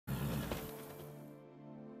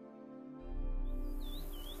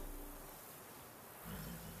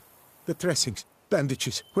The dressings,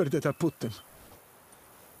 bandages, where did I put them?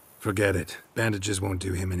 Forget it. Bandages won't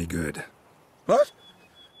do him any good. What?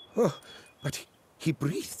 Oh, but he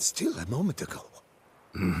breathed still a moment ago.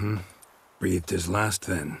 Mm-hmm. Breathed his last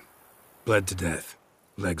then. Bled to death.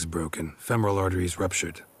 Legs broken, femoral arteries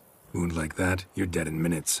ruptured. Wound like that, you're dead in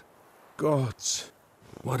minutes. Gods.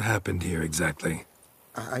 What happened here exactly?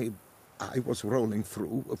 I was rolling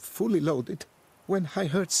through, fully loaded, when I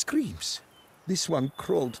heard screams. This one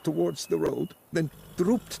crawled towards the road, then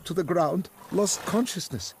drooped to the ground, lost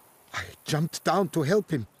consciousness. I jumped down to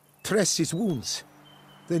help him, dress his wounds.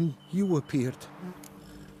 Then you appeared.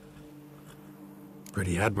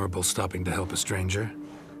 Pretty admirable stopping to help a stranger.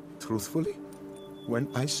 Truthfully, when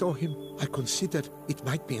I saw him, I considered it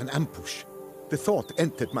might be an ambush. The thought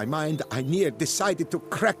entered my mind, I near decided to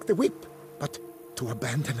crack the whip. But to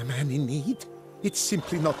abandon a man in need? It's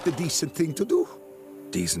simply not the decent thing to do.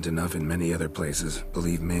 Decent enough in many other places,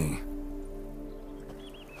 believe me.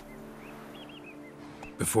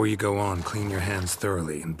 Before you go on, clean your hands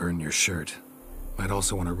thoroughly and burn your shirt. Might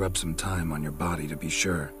also want to rub some thyme on your body to be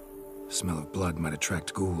sure. The smell of blood might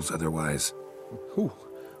attract ghouls otherwise.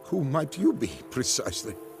 Who might you be,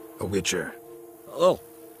 precisely? A witcher. Oh.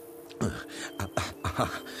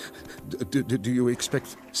 Do you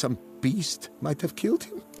expect some beast might have killed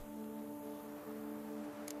him?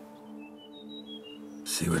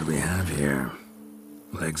 See what we have here.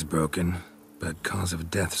 Legs broken, but cause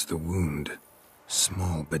of death's the wound.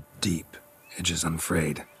 Small but deep, edges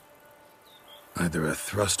unfrayed. Either a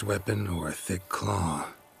thrust weapon or a thick claw.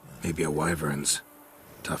 Maybe a wyvern's.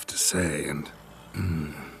 Tough to say, and...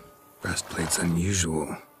 breastplate's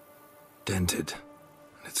unusual. Dented.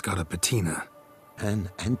 And it's got a patina. An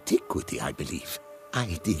antiquity, I believe.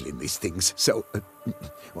 I deal in these things, so...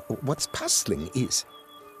 what's puzzling is...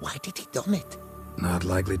 why did he done it? Not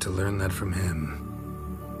likely to learn that from him.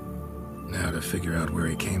 Now to figure out where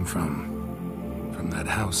he came from. From that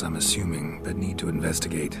house, I'm assuming, but need to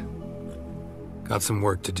investigate. Got some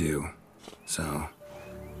work to do. So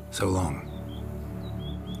long.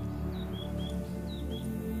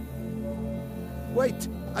 Wait,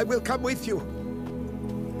 I will come with you.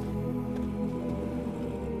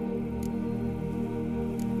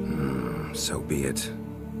 So be it.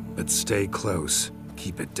 But stay close,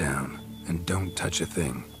 keep it down, and don't touch a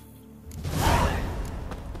thing.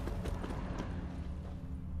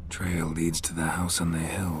 Trail leads to the house on the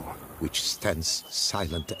hill. Which stands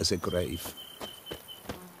silent as a grave.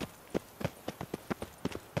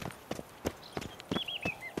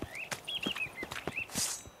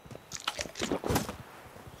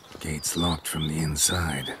 Gates locked from the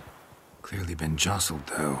inside. Clearly been jostled,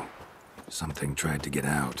 though. Something tried to get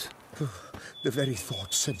out. The very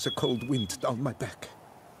thought sends a cold wind down my back.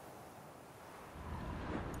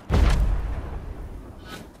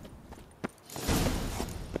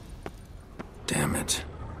 Damn it.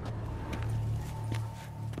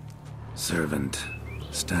 Servant,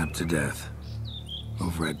 stabbed to death.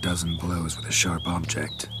 Over a dozen blows with a sharp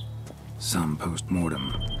object. Some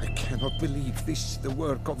post-mortem. I cannot believe this is the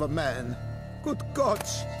work of a man. Good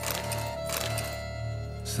gods!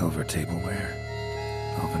 Silver tableware.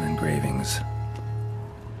 Elven engravings.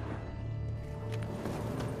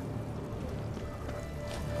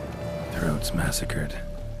 Throats massacred.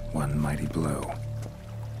 One mighty blow.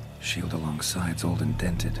 Shield alongside's old and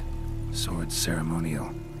dented. Sword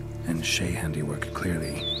ceremonial. And Shay handiwork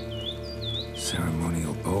clearly.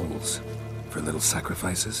 Ceremonial bowls. For little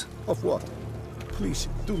sacrifices? Of what? Please,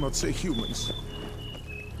 do not say humans.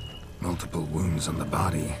 Multiple wounds on the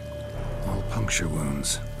body. All puncture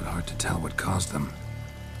wounds, but hard to tell what caused them.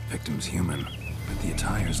 Victim's human, but the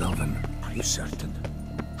attire's elven. Are you certain?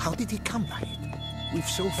 How did he come by it? We've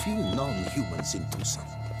so few non-humans in Tucson.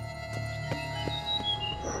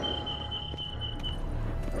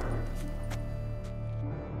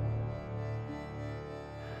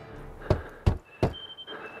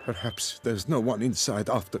 Perhaps there's no one inside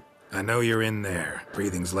after... I know you're in there.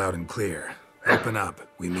 Breathing's loud and clear. Open up.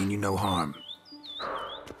 We mean you no harm.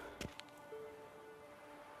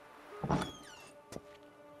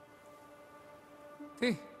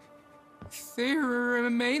 They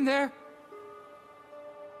remain there?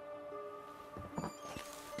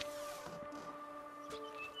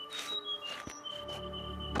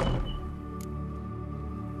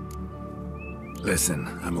 Listen,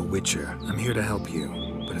 I'm a witcher. I'm here to help you.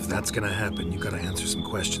 But if that's gonna happen, you gotta answer some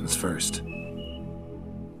questions first.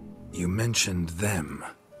 You mentioned them.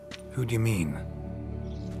 Who do you mean?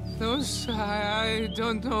 Those, I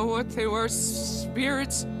don't know what they were.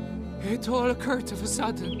 Spirits? It all occurred of a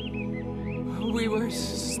sudden. We were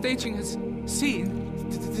staging a scene.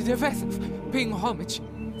 The death of paying homage.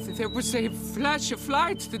 There was a flash of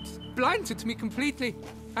light that blinded me completely.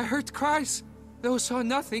 I heard cries, though saw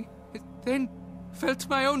nothing. Then felt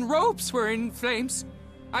my own robes were in flames.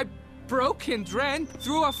 I broke and ran,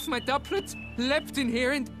 threw off my doublet, leapt in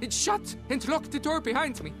here and it shut and locked the door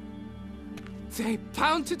behind me. They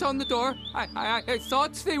pounded on the door. I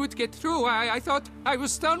thought they would get through. I thought I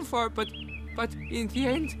was done for, but in the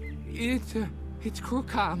end, it grew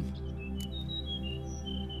calm.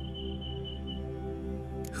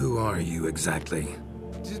 Who are you exactly?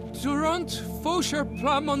 Durant Faucher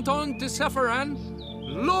Plamondon de Safaran,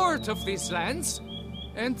 Lord of these lands,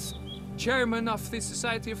 and Chairman of the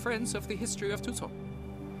Society of Friends of the History of Tucson.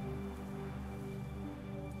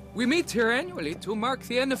 We meet here annually to mark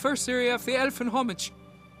the anniversary of the Elfin homage,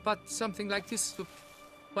 but something like this,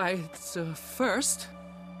 why, it's a first.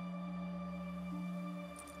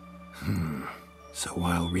 So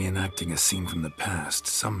while reenacting a scene from the past,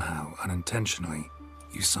 somehow, unintentionally,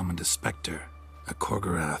 you summoned a specter, a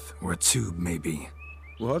Korgorath, or a tube, maybe.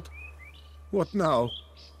 What? What now?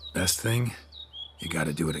 Best thing? You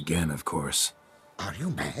gotta do it again, of course. Are you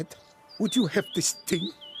mad? Would you have this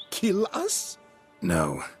thing kill us?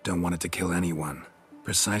 No, don't want it to kill anyone.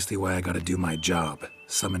 Precisely why I gotta do my job.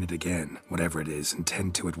 Summon it again, whatever it is, and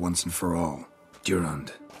tend to it once and for all.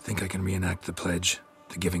 Durand, think I can reenact the pledge,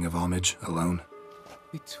 the giving of homage, alone?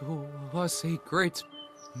 It was a great,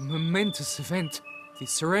 momentous event. The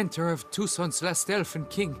surrender of Tucson's last elfin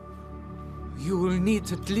king. You will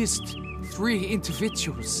need at least 3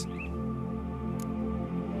 individuals.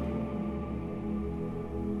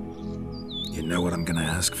 You know what I'm gonna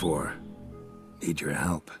ask for. Need your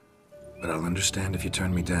help. But I'll understand if you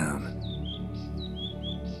turn me down.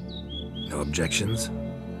 No objections?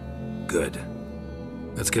 Good.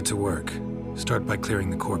 Let's get to work. Start by clearing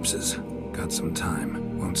the corpses. Got some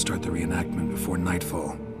time. Won't start the reenactment before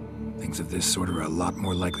nightfall. Things of this sort are a lot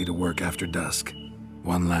more likely to work after dusk.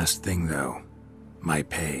 One last thing, though. My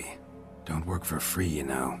pay. Don't work for free, you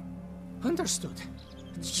know. Understood.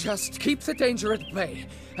 Just keep the danger at bay,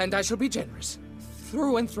 and I shall be generous.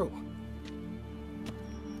 Through and through.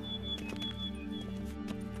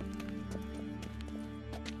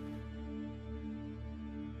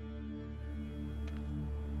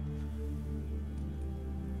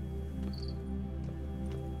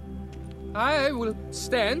 I will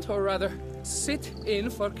stand, or rather, sit in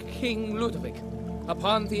for King Ludovic,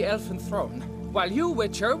 upon the elfin throne, while you,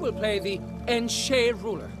 Witcher, will play the Enche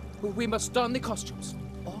ruler, who we must don the costumes.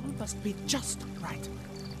 All must be just right.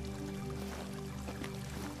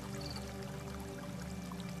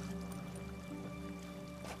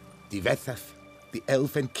 Divethaf, the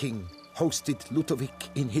elfin king, hosted Ludovic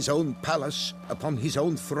in his own palace upon his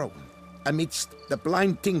own throne, amidst the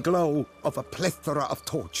blinding glow of a plethora of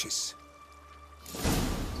torches.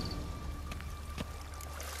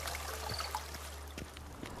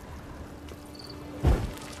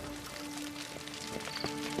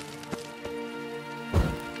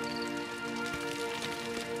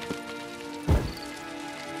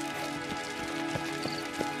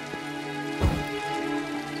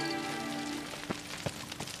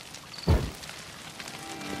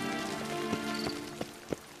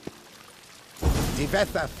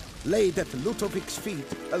 Divethaf laid at Ludovic's feet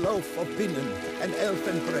a loaf of binnen and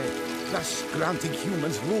elfin bread, thus granting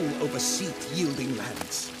humans rule over seat-yielding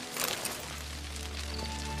lands.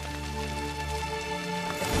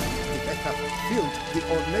 Divethaf filled the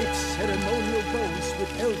ornate ceremonial bowls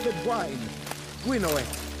with elfin wine,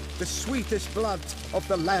 Gwinoeth, the sweetest blood of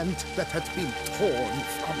the land that had been torn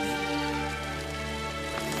from him.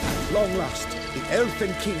 At long last, the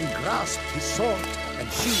elfin king grasped his sword and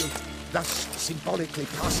shield, thus symbolically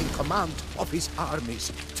passing command of his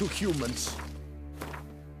armies to humans.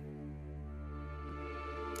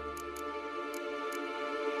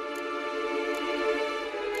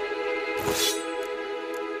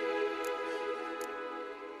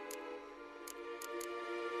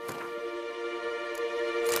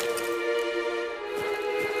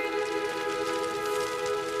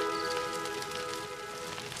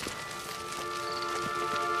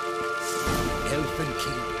 Elfin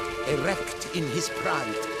King, erect in his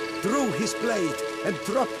pride, drew his blade and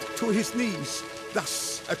dropped to his knees,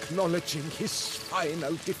 thus acknowledging his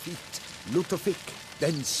final defeat. Ludovic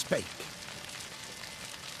then spake.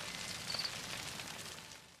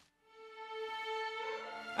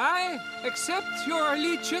 I accept your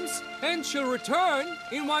allegiance and shall return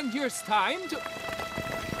in 1 year's time to...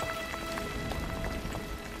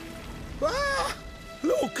 Ah!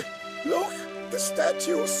 Look! Look! The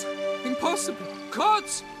statues! Impossible!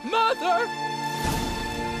 God's mother!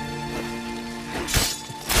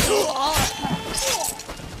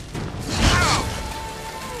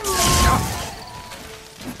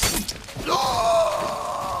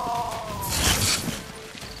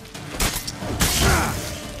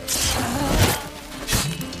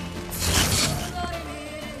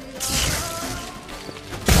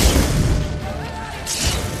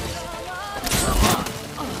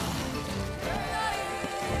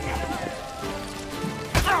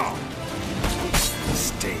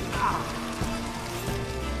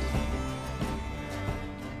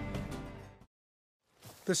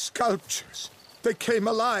 The sculptures, they came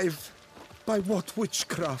alive. By what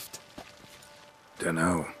witchcraft?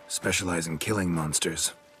 Dunno. Specialize in killing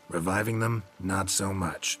monsters. Reviving them, not so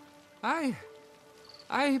much. I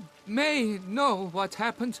may know what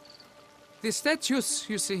happened. The statues,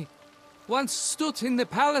 you see, once stood in the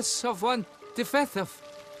palace of one Defethov.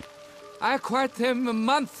 I acquired them a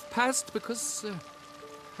month past because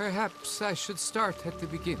perhaps I should start at the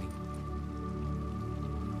beginning.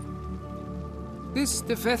 This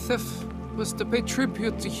Defethov was to pay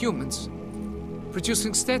tribute to humans,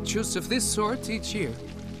 producing statues of this sort each year.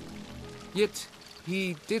 Yet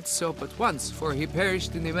he did so but once, for he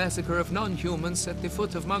perished in the massacre of non-humans at the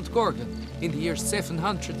foot of Mount Gorgon in the year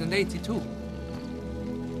 782.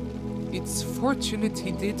 It's fortunate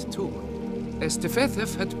he did too, as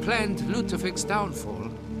Defethov had planned Ludovic's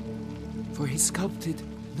downfall, for he sculpted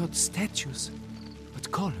not statues,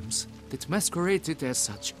 but columns that masqueraded as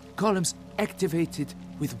such. Columns activated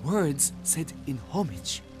with words said in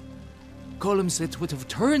homage. Columns that would have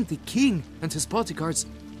turned the king and his bodyguards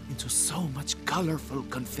into so much colorful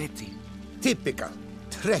confetti. Typical.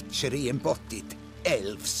 Treachery embodied.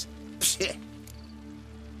 Elves. Psheh.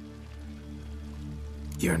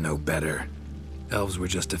 You're no better. Elves were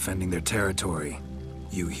just defending their territory.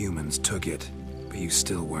 You humans took it, but you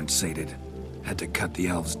still weren't sated. Had to cut the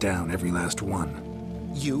elves down, every last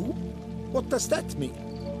one. You? What does that mean?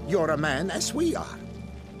 You're a man as we are.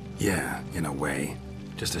 Yeah, in a way.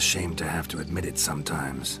 Just ashamed to have to admit it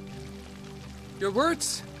sometimes. Your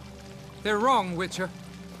words? They're wrong, Witcher.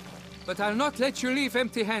 But I'll not let you leave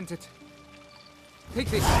empty-handed. Take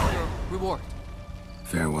this as your reward.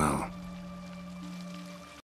 Farewell.